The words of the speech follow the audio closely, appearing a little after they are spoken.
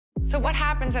So what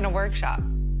happens in a workshop?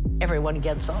 Everyone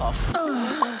gets off.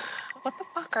 What the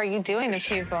fuck are you doing to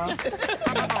people?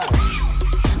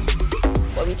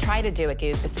 What we try to do at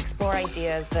Goop is to explore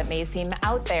ideas that may seem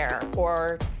out there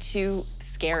or too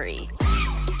scary.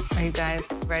 Are you guys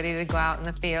ready to go out in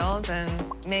the field and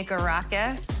make a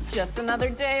ruckus? Just another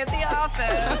day at the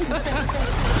office.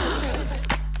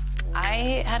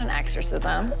 I had an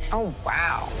exorcism. Oh,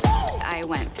 wow. I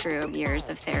went through years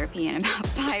of therapy in about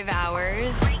 5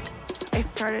 hours. I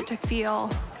started to feel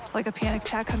like a panic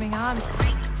attack coming on.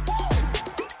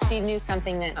 She knew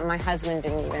something that my husband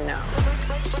didn't even know.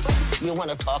 You want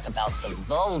to talk about the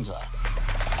vulva?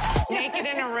 Naked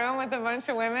in a room with a bunch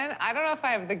of women? I don't know if I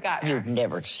have the guts. You've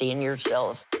never seen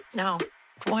yourself? No.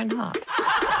 Why not?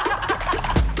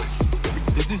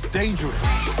 This is dangerous.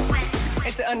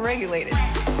 It's unregulated.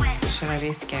 Should I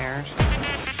be scared?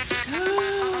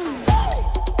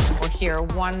 We're here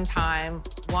one time,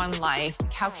 one life.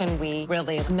 How can we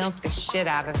really milk the shit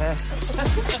out of this?